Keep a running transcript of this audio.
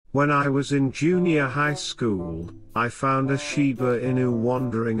When I was in junior high school, I found a Shiba Inu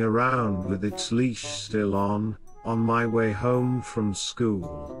wandering around with its leash still on my way home from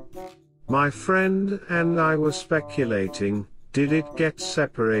school. My friend and I were speculating, did it get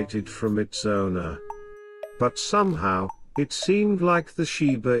separated from its owner? But somehow, it seemed like the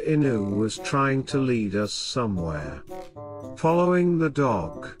Shiba Inu was trying to lead us somewhere. Following the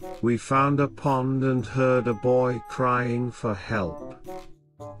dog, we found a pond and heard a boy crying for help.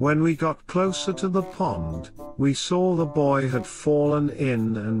 When we got closer to the pond, we saw the boy had fallen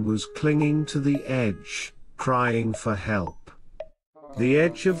in and was clinging to the edge, crying for help. The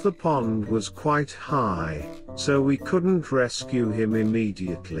edge of the pond was quite high, so we couldn't rescue him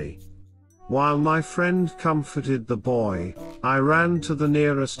immediately. While my friend comforted the boy, I ran to the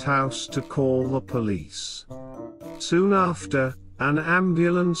nearest house to call the police. Soon after, an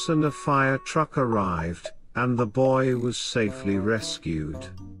ambulance and a fire truck arrived, and the boy was safely rescued.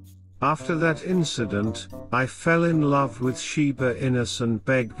 After that incident, I fell in love with Shiba Inus and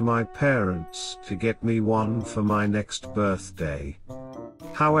begged my parents to get me one for my next birthday.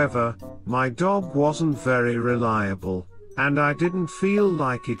 However, my dog wasn't very reliable, and I didn't feel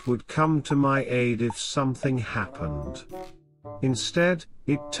like it would come to my aid if something happened. Instead,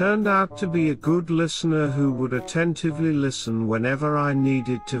 it turned out to be a good listener who would attentively listen whenever I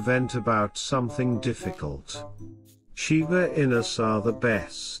needed to vent about something difficult. Shiba Inus are the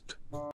best.